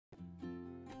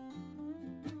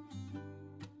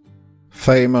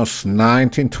famous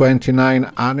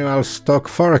 1929 annual stock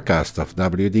forecast of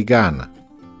WD Gann.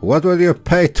 What will you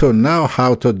pay to know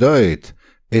how to do it?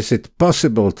 Is it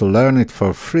possible to learn it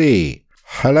for free?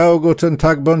 Hello, guten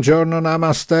tag, buongiorno,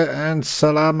 namaste, and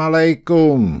salam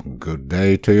alaikum. Good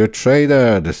day to you,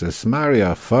 trader. This is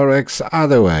Mario, Forex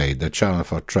Other Way, the channel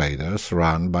for traders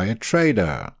run by a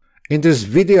trader. In this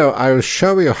video, I will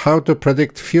show you how to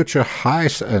predict future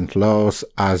highs and lows,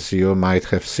 as you might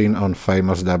have seen on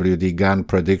famous WD Gann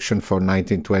prediction for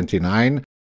 1929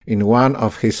 in one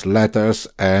of his letters,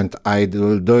 and I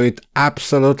will do it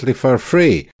absolutely for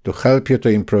free to help you to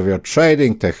improve your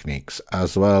trading techniques,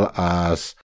 as well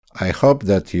as I hope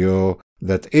that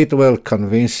it will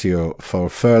convince you for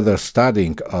further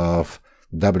studying of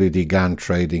WD Gann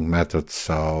trading methods.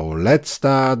 So let's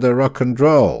start the rock and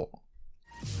roll.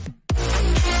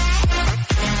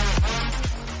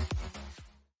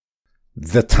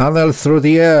 The Tunnel Through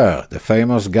the Air, the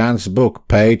famous Gann's book,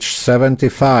 page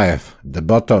 75, the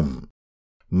bottom.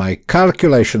 My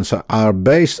calculations are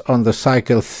based on the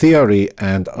cycle theory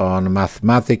and on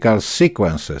mathematical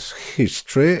sequences.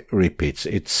 History repeats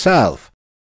itself.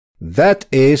 That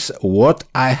is what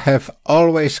I have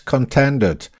always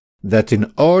contended, that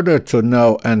in order to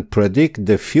know and predict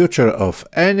the future of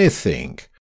anything,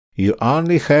 you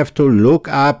only have to look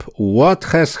up what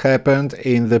has happened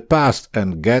in the past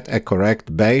and get a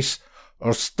correct base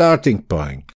or starting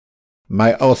point.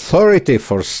 My authority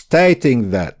for stating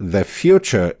that the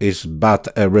future is but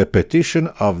a repetition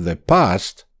of the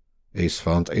past is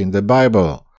found in the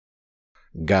Bible.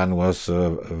 Gann was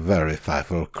a very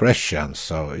faithful Christian,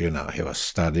 so, he was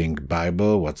studying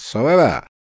Bible whatsoever.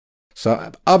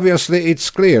 So obviously it's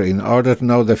clear, in order to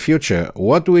know the future,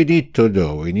 what we need to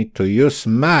do, we need to use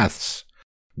maths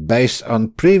based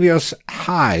on previous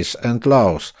highs and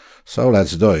lows. So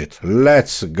let's do it.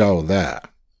 Let's go there.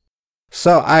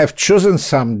 So I've chosen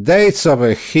some dates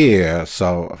over here.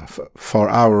 So for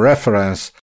our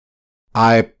reference,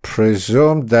 I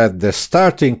presume that the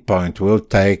starting point will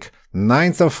take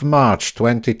 9th of March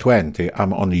 2020.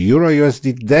 I'm on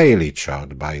EUR/USD daily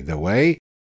chart, by the way.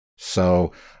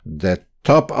 So the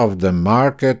top of the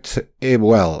market,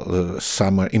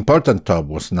 some important top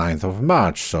was 9th of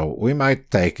March, so we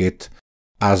might take it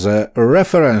as a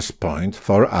reference point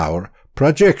for our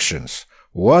projections.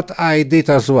 What I did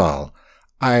as well,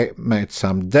 I made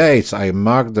some dates, I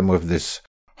marked them with these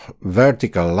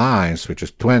vertical lines, which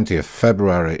is 20th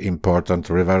February, important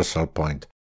reversal point.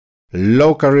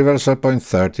 Local reversal point,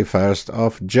 31st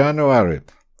of January.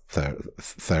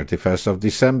 31st of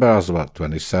December as well,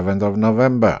 27th of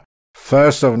November,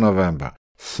 1st of November,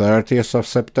 30th of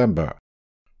September,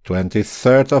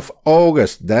 23rd of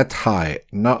August, that high,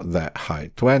 not that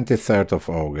high, 23rd of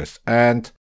August,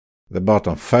 and the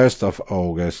bottom, 1st of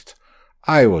August.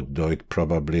 I would do it,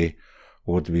 probably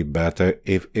would be better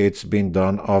if it's been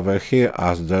done over here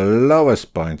as the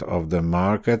lowest point of the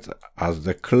market, as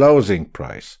the closing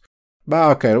price. But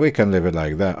okay, we can leave it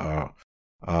like that, or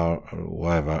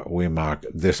whatever, we mark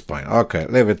this point. Okay,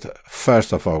 leave it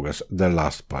 1st of August, the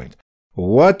last point.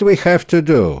 What we have to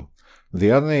do,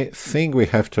 the only thing we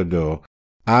have to do,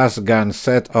 as Gann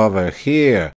said over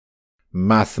here,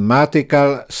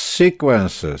 mathematical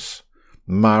sequences.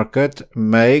 Market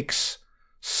makes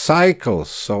cycles.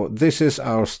 So this is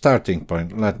our starting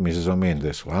point. Let me zoom in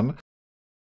this one.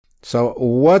 So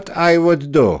what I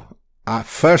would do,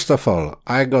 first of all,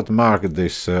 I got marked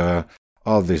this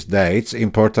all these dates,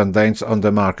 important dates on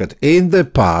the market in the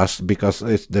past, because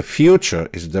the future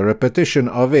is the repetition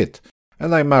of it.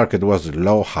 And I mark it was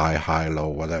low, high, high, low,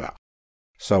 whatever.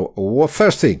 So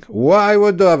first thing, what I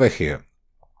would do over here,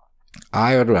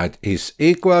 I would write is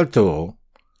equal to,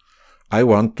 I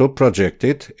want to project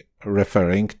it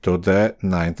referring to the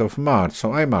 9th of March.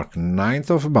 So I mark 9th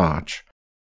of March.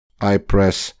 I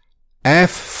press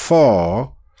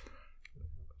F4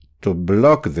 to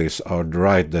block this, or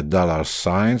write the dollar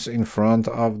signs in front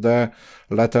of the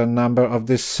letter number of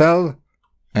this cell,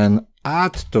 and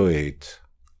add to it,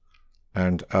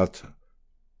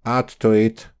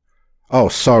 oh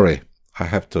sorry, I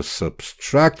have to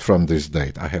subtract from this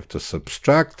date. I have to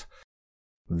subtract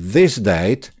this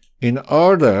date in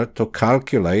order to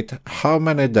calculate how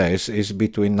many days is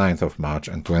between 9th of March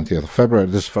and 20th of February.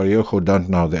 This is for you who don't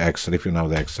know the Excel. If you know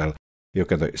the Excel, you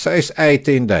can do it. So it's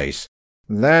 18 days.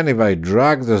 Then if I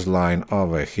drag this line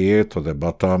over here to the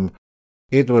bottom,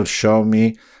 it will show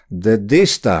me the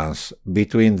distance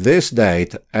between this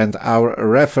date and our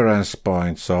reference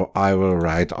point. So I will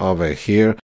write over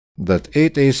here that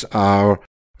it is our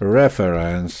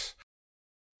reference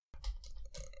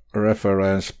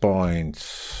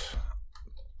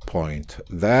point.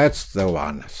 That's the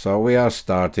one. So we are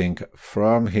starting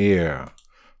from here.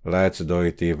 Let's do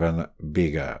it even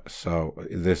bigger. So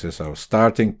this is our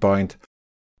starting point,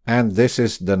 and this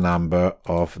is the number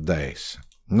of days.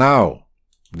 Now,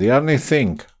 the only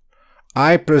thing,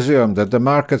 I presume that the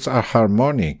markets are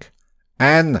harmonic,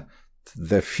 and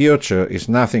the future is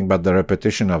nothing but the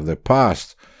repetition of the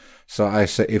past. So I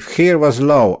say, if here was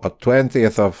low on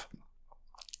 20th of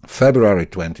February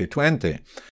 2020,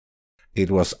 it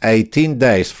was 18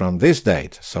 days from this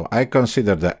date. So I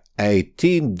consider that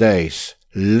 18 days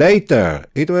later,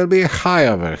 it will be high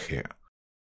over here.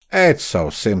 It's so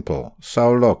simple.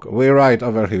 So look, we write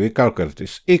over here, we calculate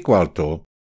is equal to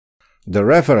the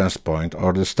reference point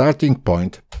or the starting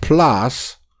point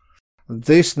plus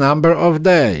this number of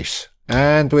days.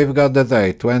 And we've got the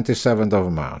date, 27th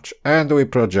of March. And we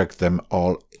project them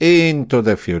all into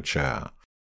the future.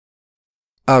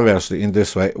 Obviously, in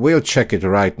this way, we'll check it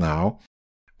right now.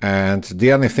 And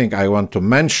the only thing I want to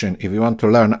mention, if you want to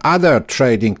learn other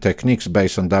trading techniques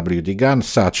based on WD Gann,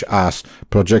 such as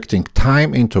projecting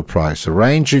time into price,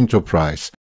 range into price,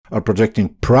 or projecting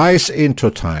price into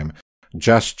time,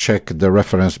 just check the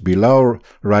reference below,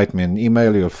 write me an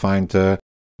email, you'll find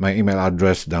my email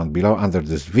address down below under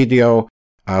this video,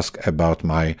 ask about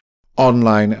my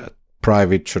online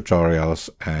private tutorials,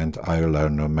 and I'll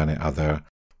learn many other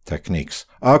techniques.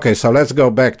 Okay, so let's go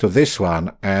back to this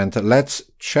one and let's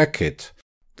check it.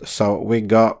 So we've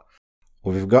got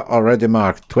already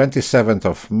marked 27th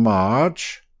of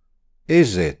March,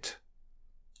 is it?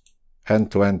 And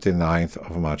 29th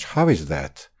of March. How is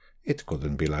that? It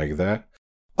couldn't be like that.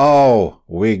 Oh,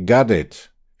 we got it.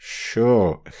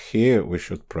 Sure, here we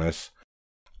should press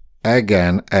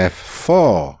again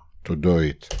F4 to do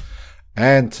it.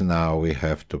 And now we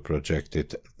have to project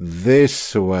it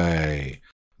this way,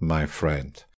 my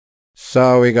friend.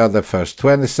 So we got the first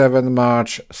 27th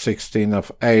March, 16th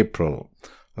of April.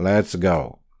 Let's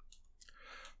go.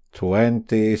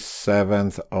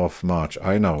 27th of March.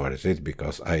 I know where is it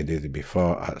because I did it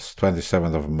before. As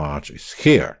 27th of March is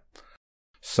here.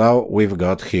 So we've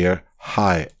got here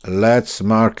high. Let's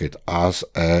mark it as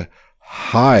a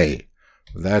high.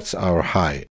 That's our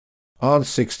high. On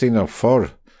 16th of 4.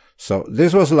 So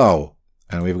this was low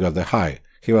and we've got the high.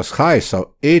 He was high,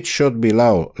 so it should be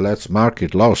low. Let's mark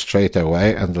it low straight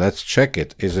away and let's check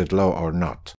it. Is it low or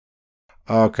not?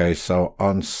 Okay, so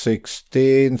on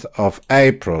 16th of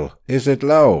April, is it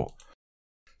low?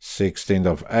 16th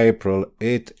of April,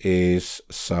 it is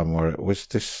somewhere with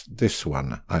this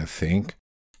one, I think.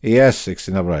 Yes,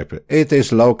 16th of April. It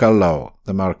is local low.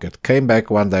 The market came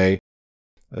back one day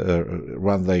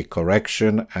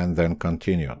correction and then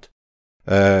continued.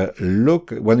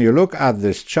 When you look at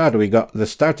this chart, we got the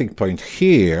starting point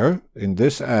here in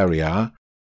this area.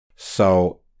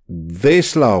 So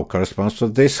this low corresponds to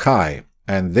this high,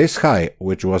 and this high,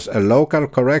 which was a local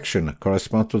correction,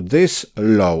 corresponds to this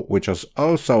low, which was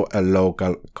also a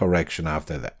local correction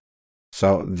after that.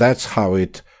 So that's how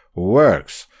it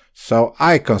works. So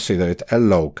I consider it a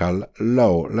local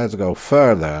low. Let's go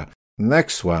further.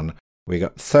 Next one, we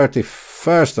got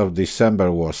 31st of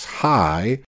December was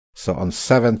high. So on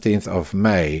 17th of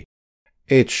May,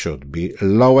 it should be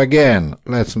low again.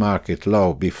 Let's mark it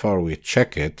low before we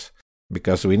check it,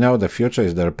 because we know the future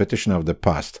is the repetition of the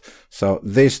past. So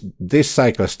this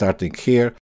cycle starting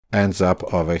here ends up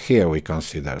over here, we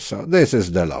consider. So this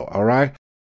is the low, all right?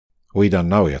 We don't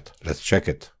know yet. Let's check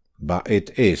it. But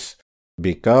it is,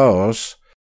 because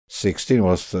 16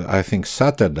 was, I think,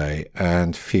 Saturday,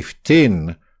 and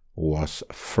 15 was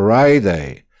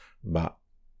Friday. But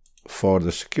for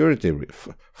the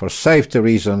for safety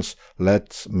reasons,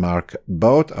 let's mark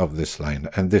both of this line.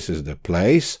 And this is the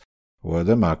place where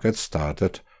the market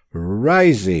started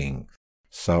rising.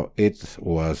 So it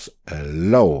was a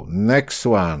low. Next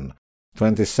one,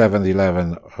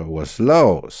 27.11 was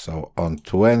low. So on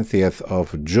 20th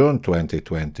of June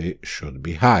 2020 should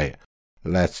be high.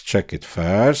 Let's check it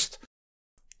first.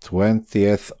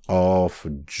 20th of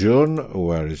June.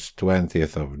 Where is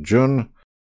 20th of June?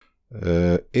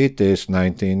 It is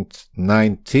 19th,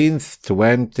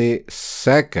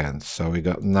 22nd. So we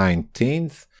got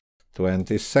 19th,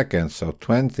 22nd. So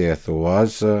 20th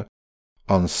was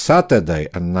on Saturday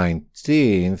and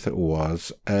 19th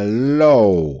was a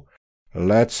low.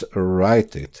 Let's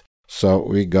write it. So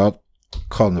we got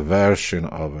conversion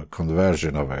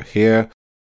over here.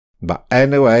 But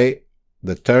anyway,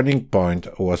 the turning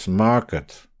point was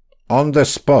marked on the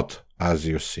spot, as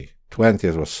you see.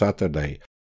 20th was Saturday.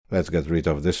 Let's get rid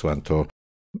of this one to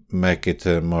make it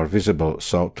more visible.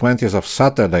 So 20th of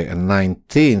Saturday and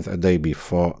 19th, a day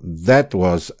before, that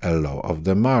was a low of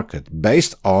the market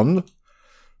based on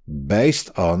based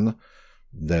on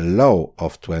the low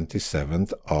of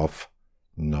 27th of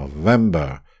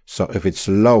November. So if it's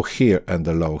low here and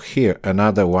the low here,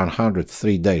 another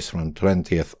 103 days from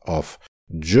 20th of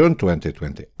June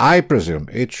 2020, I presume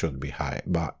it should be high,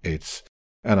 but it's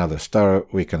another story.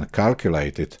 We can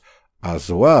calculate it as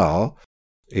well.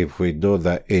 If we do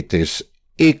that, it is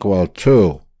equal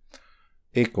to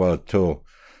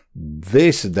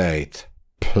this date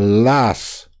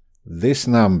plus this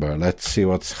number. Let's see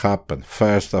what's happened.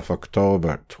 1st of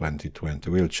October 2020.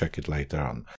 We'll check it later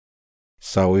on.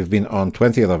 So we've been on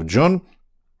 20th of June.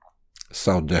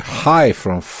 So the high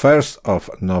from 1st of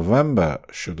November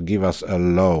should give us a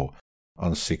low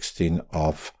on 16th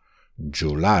of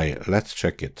July. Let's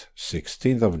check it.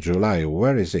 16th of July.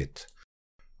 Where is it?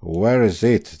 Where is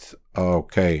it?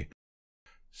 Okay.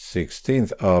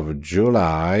 16th of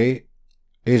July.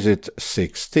 Is it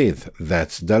 16th?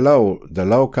 That's the low, the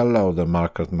local low. The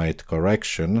market made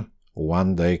correction,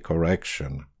 1 day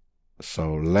correction.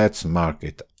 So let's mark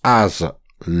it as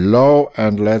low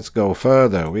and let's go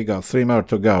further. We got 3 more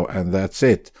to go and that's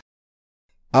it.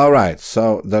 Alright,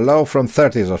 so the low from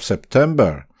 30th of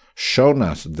September shown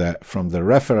us that from the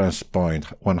reference point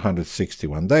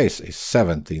 161 days is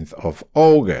 17th of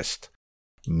August.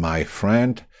 My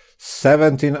friend,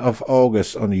 17th of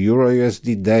August on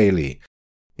EUR/USD daily.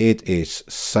 It is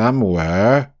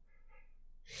somewhere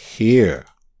here.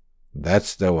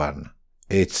 That's the one.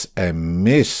 It's a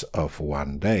miss of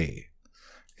 1 day.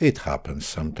 It happens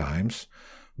sometimes,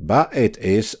 but it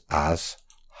is as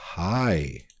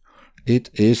high. It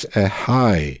is a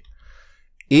high.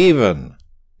 Even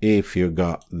if you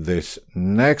got this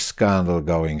next candle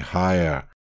going higher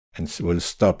and will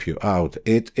stop you out,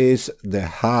 it is the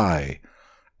high.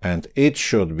 And it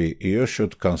should be, you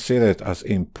should consider it as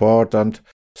important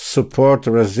support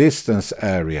resistance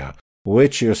area,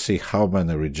 which you see how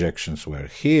many rejections were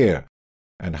here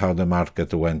and how the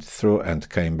market went through and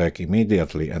came back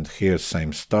immediately. And here,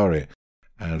 same story.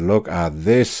 And look at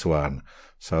this one.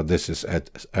 So this is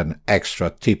an extra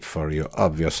tip for you,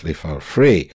 obviously for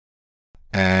free.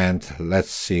 And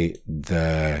let's see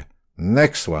the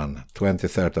next one,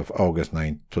 23rd of August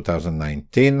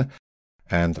 2019.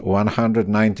 And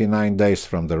 199 days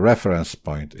from the reference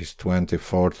point is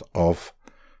 24th of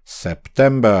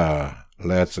September.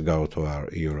 Let's go to our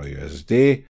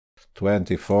EUR/USD.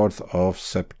 24th of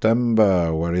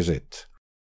September. Where is it?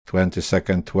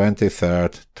 22nd,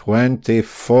 23rd,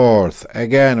 24th.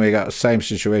 Again, we got the same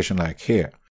situation like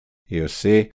here. You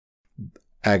see,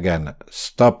 again,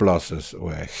 stop losses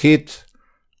were hit,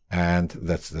 and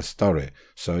that's the story.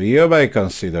 So you may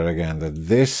consider again that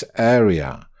this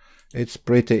area, it's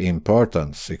pretty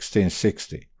important,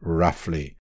 1660,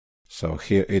 roughly. So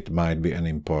here it might be an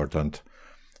important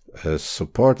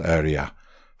support area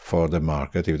for the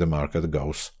market if the market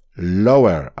goes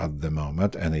lower at the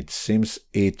moment, and it seems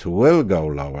it will go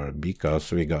lower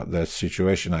because we got the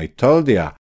situation I told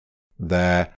you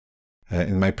that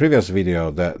in my previous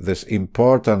video that this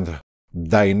important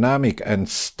dynamic and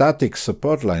static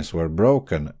support lines were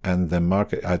broken, and the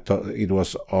market, I thought it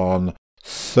was on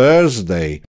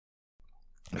Thursday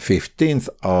 15th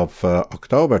of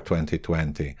October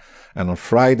 2020, and on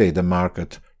Friday the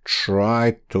market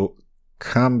tried to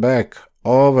come back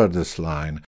over this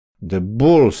line. The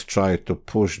bulls tried to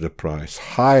push the price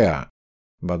higher,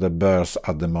 but the bears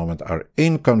at the moment are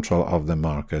in control of the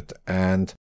market,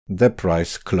 and the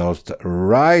price closed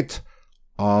right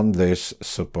on this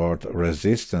support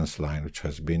resistance line, which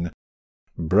has been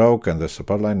broken. The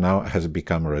support line now has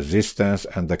become resistance,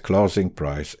 and the closing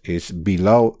price is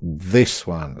below this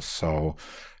one. So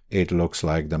it looks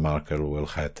like the market will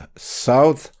head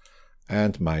south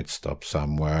and might stop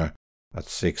somewhere at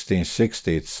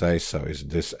 1660. It says so is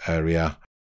this area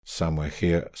somewhere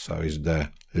here. So is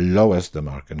the lowest the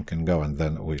market can go, and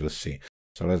then we'll see.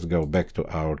 So let's go back to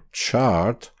our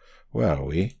chart. Where are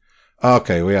we?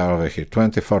 Okay, we are over here,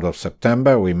 24th of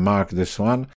September. We mark this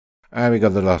one. And we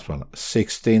got the last one,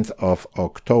 16th of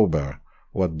October.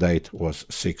 What date was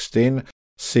 16?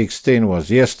 16 was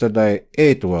yesterday.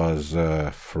 It was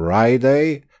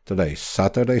Friday. Today is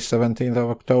Saturday, 17th of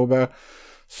October.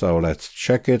 So let's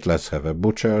check it. Let's have a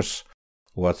butchers.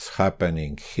 What's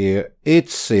happening here? It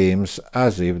seems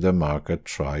as if the market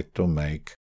tried to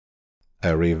make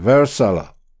a reversal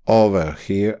over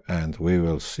here, and we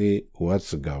will see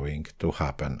what's going to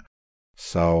happen.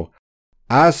 So,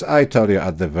 as I told you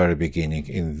at the very beginning,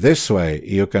 in this way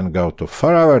you can go to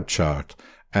 4-hour chart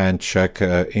and check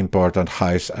important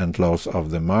highs and lows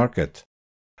of the market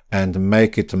and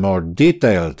make it more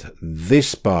detailed,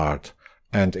 this part,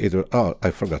 and it will, oh,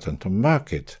 I've forgotten to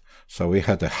mark it. So we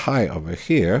had a high over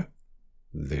here,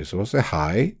 this was a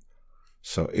high,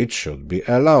 so it should be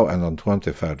a low, and on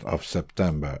 23rd of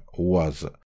September was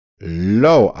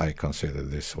low. I consider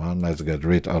this one. Let's get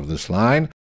rid of this line.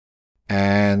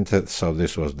 And so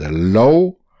this was the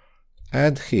low,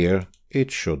 and here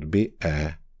it should be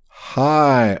a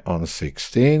high on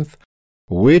 16th,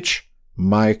 which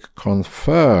might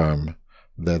confirm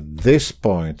that this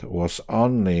point was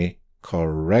only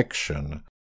correction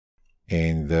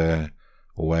in the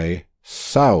way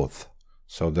south.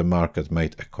 So the market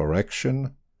made a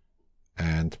correction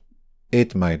and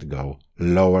it might go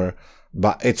lower,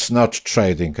 but it's not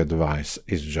trading advice.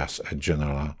 It's just a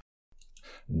general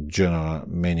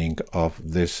meaning of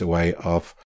this way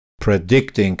of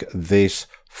predicting this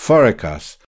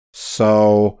forecast.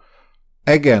 So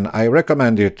again, I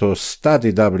recommend you to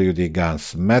study WD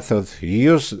Gann's method.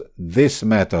 Use this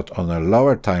method on a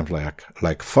lower time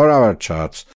like 4-hour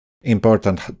charts.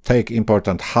 Take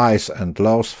important highs and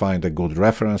lows, find a good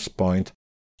reference point,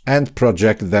 and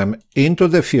project them into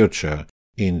the future.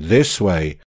 In this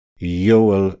way, you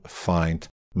will find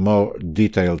more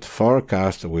detailed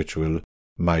forecast, which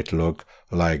might look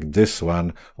like this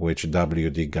one, which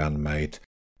WD Gann made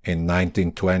in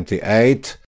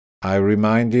 1928. I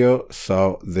remind you,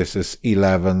 so this is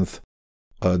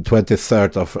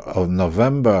 23rd of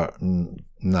November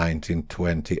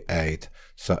 1928.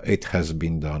 So it has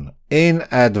been done in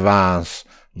advance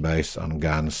based on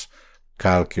Gann's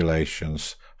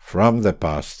calculations from the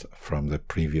past, from the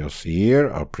previous year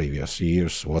or previous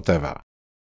years, whatever.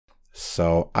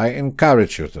 So I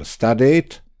encourage you to study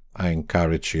it. I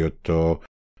encourage you to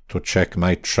check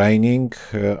my training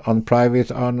on private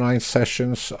online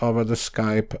sessions over the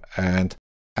Skype, and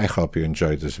I hope you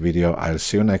enjoyed this video. I'll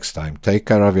see you next time. Take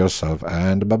care of yourself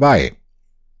and bye-bye.